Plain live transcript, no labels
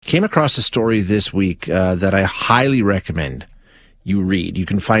came across a story this week that I highly recommend you read. You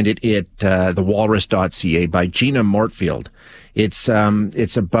can find it at thewalrus.ca by Gina Mortfield.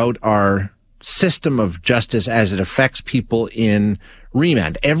 It's about our system of justice as it affects people in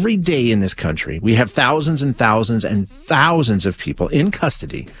remand. Every day in this country, we have thousands and thousands and thousands of people in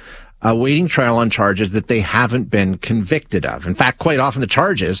custody awaiting trial on charges that they haven't been convicted of. In fact, quite often the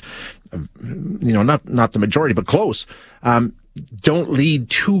charges, not the majority, but close, don't lead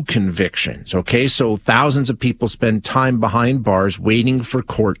to convictions. Okay. So thousands of people spend time behind bars waiting for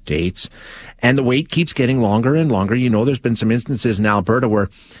court dates, and the wait keeps getting longer and longer. There's been some instances in Alberta where,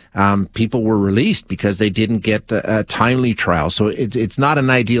 people were released because they didn't get a timely trial. So it's not an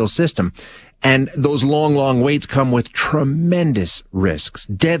ideal system. And those long waits come with tremendous risks,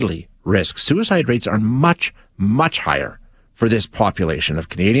 deadly risks. Suicide rates are much, much higher for this population of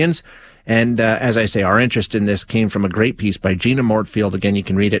Canadians. And as I say, our interest in this came from a great piece by Gina Mortfield. Again, you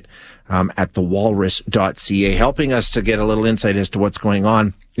can read it at thewalrus.ca. Helping us to get a little insight as to what's going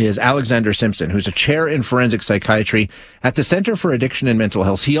on is Alexander Simpson, who's a chair in forensic psychiatry at the Centre for Addiction and Mental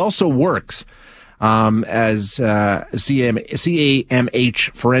Health. He also works as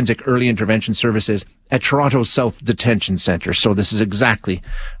CAMH Forensic Early Intervention Services at Toronto South Detention Centre. So this is exactly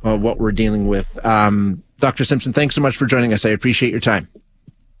what we're dealing with. Dr. Simpson, thanks so much for joining us. I appreciate your time.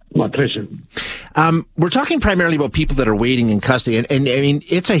 My pleasure. We're talking primarily about people that are waiting in custody. And I mean,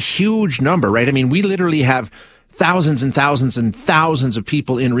 it's a huge number, right? I mean, we literally have thousands and thousands and thousands of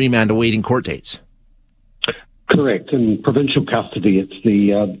people in remand awaiting court dates. Correct. In provincial custody, it's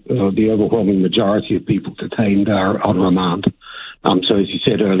the overwhelming majority of people detained are on remand. So as you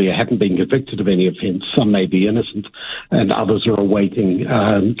said earlier, haven't been convicted of any offence. Some may be innocent, and others are awaiting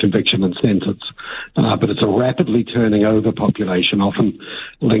conviction and sentence. But it's a rapidly turning over population. Often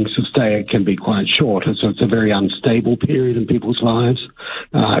lengths of stay can be quite short, so it's a very unstable period in people's lives,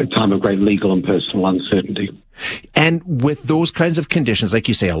 a time of great legal and personal uncertainty. And with those kinds of conditions, like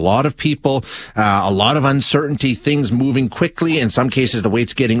you say, a lot of people, a lot of uncertainty, things moving quickly, in some cases the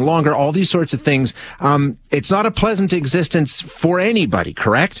wait's getting longer, all these sorts of things. It's not a pleasant existence for anybody,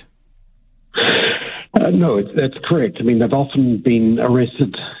 correct? No, that's correct. I mean, they've often been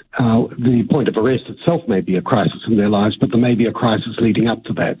arrested. The point of arrest itself may be a crisis in their lives, but there may be a crisis leading up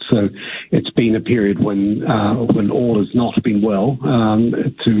to that. So it's been a period when all has not been well,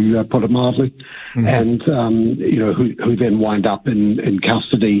 to put it mildly, and who then wind up in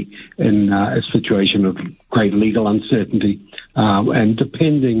custody in a situation of great legal uncertainty, and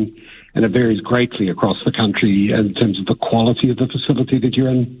depending. And it varies greatly across the country in terms of the quality of the facility that you're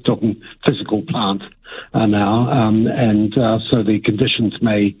in, talking physical plant now. So the conditions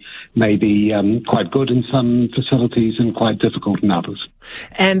may be quite good in some facilities and quite difficult in others.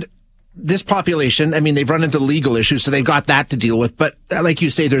 And this population, I mean, they've run into legal issues, so they've got that to deal with. But like you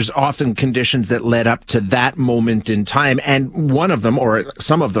say, there's often conditions that led up to that moment in time. And one of them, or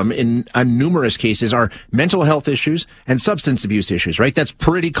some of them in numerous cases, are mental health issues and substance abuse issues, right? That's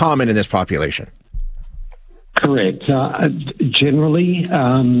pretty common in this population. Correct. Generally,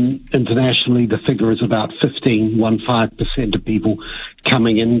 internationally, the figure is about 15% of people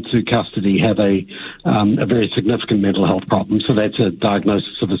coming into custody have a very significant mental health problem. So that's a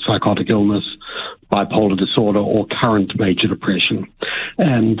diagnosis of a psychotic illness, bipolar disorder, or current major depression.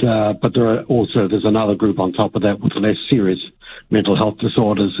 But there's another group on top of that with less serious mental health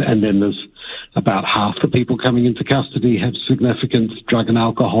disorders, and then there's about half the people coming into custody have significant drug and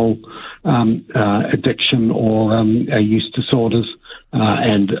alcohol addiction or use disorders,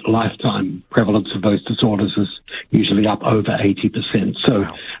 and lifetime prevalence of those disorders is usually up over 80%. So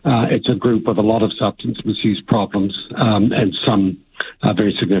it's a group with a lot of substance misuse problems and some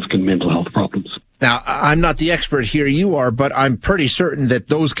very significant mental health problems. Now, I'm not the expert here, you are, but I'm pretty certain that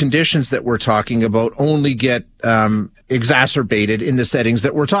those conditions that we're talking about only get exacerbated in the settings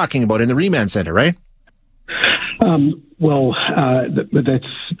that we're talking about in the remand center, right? That's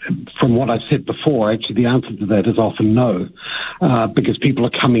from what I said before. Actually, the answer to that is often no, because people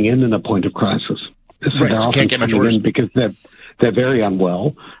are coming in a point of crisis. So they're often coming in because they're very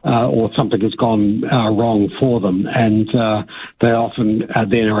unwell, or something has gone wrong for them, and they often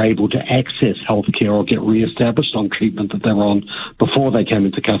then are able to access healthcare or get reestablished on treatment that they were on before they came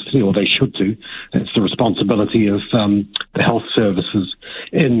into custody, or they should do. It's the responsibility of the health services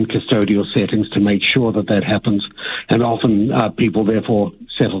in custodial settings to make sure that happens. And often people therefore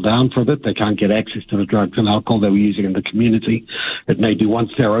settle down for a bit. They can't get access to the drugs and alcohol they were using in the community. It may be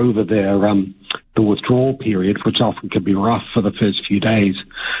once they're over the withdrawal period, which often can be rough for the first few days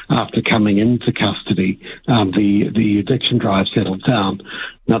after coming into custody, the addiction drive settles down.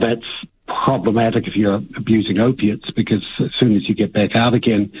 Now, that's problematic if you're abusing opiates, because as soon as you get back out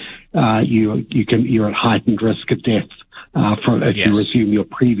again, you're at heightened risk of death if you resume your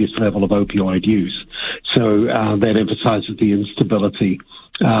previous level of opioid use. So that emphasizes the instability.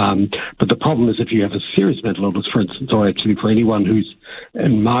 But the problem is if you have a serious mental illness, for instance, or actually for anyone who's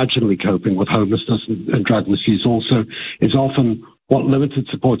marginally coping with homelessness and drug misuse also, is often what limited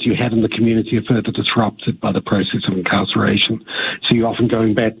support you had in the community are further disrupted by the process of incarceration. So you're often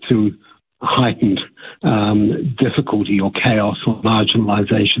going back to heightened difficulty or chaos or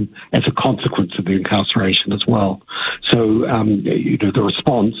marginalization as a consequence of the incarceration as well. So, the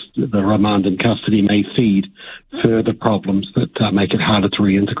response, the remand in custody, may feed further problems that make it harder to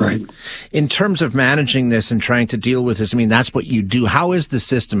reintegrate. In terms of managing this and trying to deal with this, I mean, that's what you do. How is the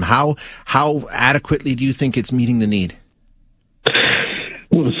system? How adequately do you think it's meeting the need?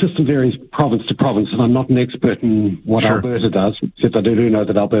 Well, the system varies province to province, and I'm not an expert in what Alberta does, except I do know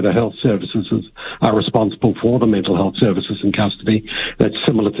that Alberta Health Services are responsible for the mental health services in custody. That's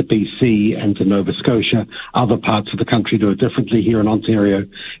similar to BC and to Nova Scotia. Other parts of the country do it differently. Here in Ontario,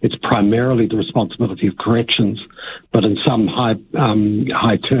 it's primarily the responsibility of corrections, but in some high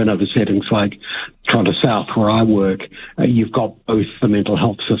turnover settings like Toronto South, where I work, you've got both the mental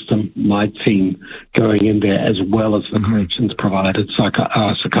health system, my team, going in there, as well as the corrections provided,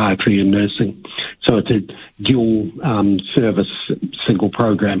 psychiatry and nursing. So it's a dual service, single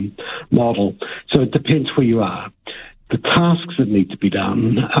program model. So it depends where you are. The tasks that need to be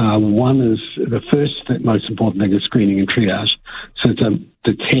done, one is the first, most important thing is screening and triage. So to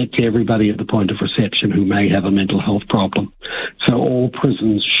detect everybody at the point of reception who may have a mental health problem. So all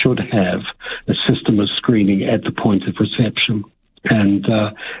prisons should have a system of screening at the point of reception. And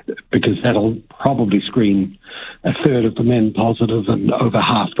because that'll probably screen a third of the men positive and over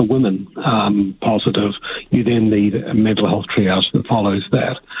half the women positive, you then need a mental health triage that follows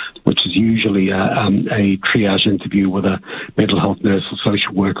that, which is usually a triage interview with a mental health nurse or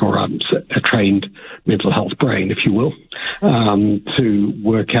social worker or a trained mental health brain, if you will, to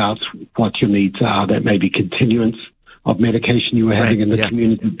work out what your needs are. That may be continuance of medication you were having in the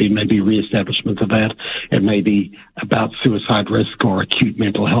community, maybe reestablishment of that. It may be about suicide risk or acute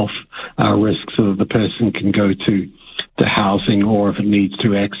mental health risk, so that the person can go to the housing, or if it needs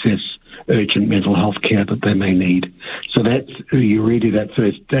to access urgent mental health care that they may need. So that's really that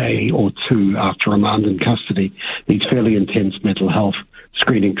first day or two after remand in custody needs fairly intense mental health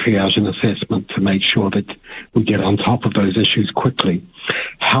screening, triage and assessment to make sure that we get on top of those issues quickly.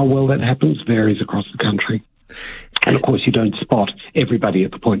 How well that happens varies across the country. And of course, you don't spot everybody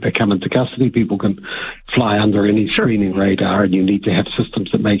at the point they come into custody. People can fly under any screening radar, and you need to have systems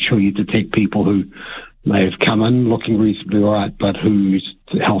that make sure you detect people who may have come in looking reasonably all right, but whose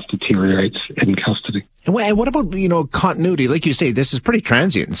health deteriorates in custody. And what about, continuity? Like you say, this is pretty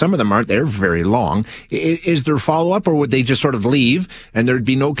transient, and some of them aren't there very long. Is there follow-up, or would they just sort of leave, and there'd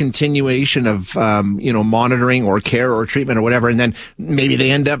be no continuation of, monitoring or care or treatment or whatever, and then maybe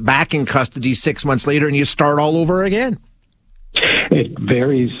they end up back in custody 6 months later, and you start all over again? It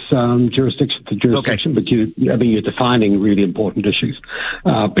varies jurisdiction to jurisdiction, but you're defining really important issues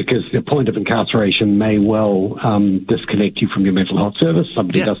because the point of incarceration may well disconnect you from your mental health service.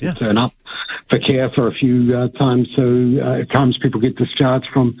 Somebody doesn't turn up for care for a few times, so at times people get discharged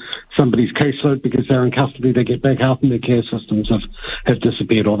from somebody's caseload because they're in custody. They get back out and their care systems have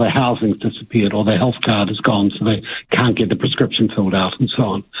disappeared, or their housing's disappeared, or their health card is gone, so they can't get the prescription filled out and so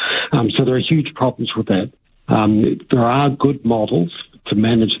on. So there are huge problems with that. There are good models to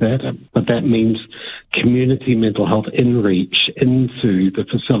manage that, but that means community mental health in-reach into the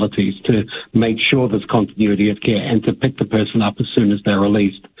facilities to make sure there's continuity of care and to pick the person up as soon as they're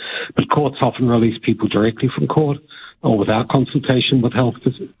released. But courts often release people directly from court or without consultation with health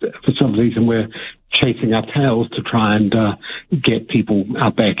facilities, and we're chasing our tails to try and get people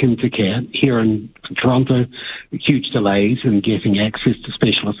back into care. Here in Toronto, huge delays in getting access to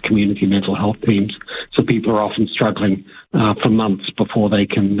specialist community mental health teams, so people are often struggling for months before they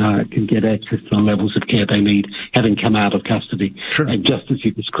can get access to the levels of care they need, having come out of custody. Sure. And just as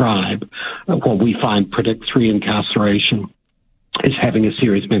you describe, what we find predicts reincarceration is having a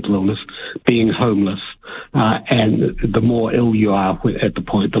serious mental illness, being homeless, and the more ill you are at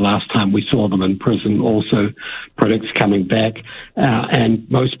the last time we saw them in prison also predicts coming back, and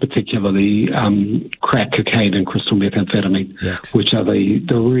most particularly crack cocaine and crystal methamphetamine, which are the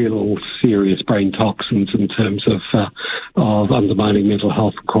real serious brain toxins in terms of undermining mental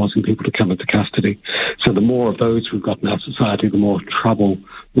health and causing people to come into custody. So the more of those we've got in our society, the more trouble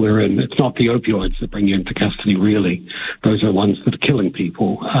wherein it's not the opioids that bring you into custody, really. Those are the ones that are killing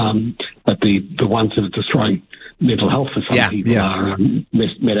people. But the ones that are destroying mental health for some people are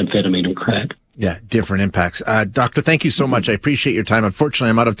methamphetamine and crack. Yeah, different impacts. Doctor, thank you so much. I appreciate your time. Unfortunately,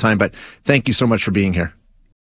 I'm out of time, but thank you so much for being here.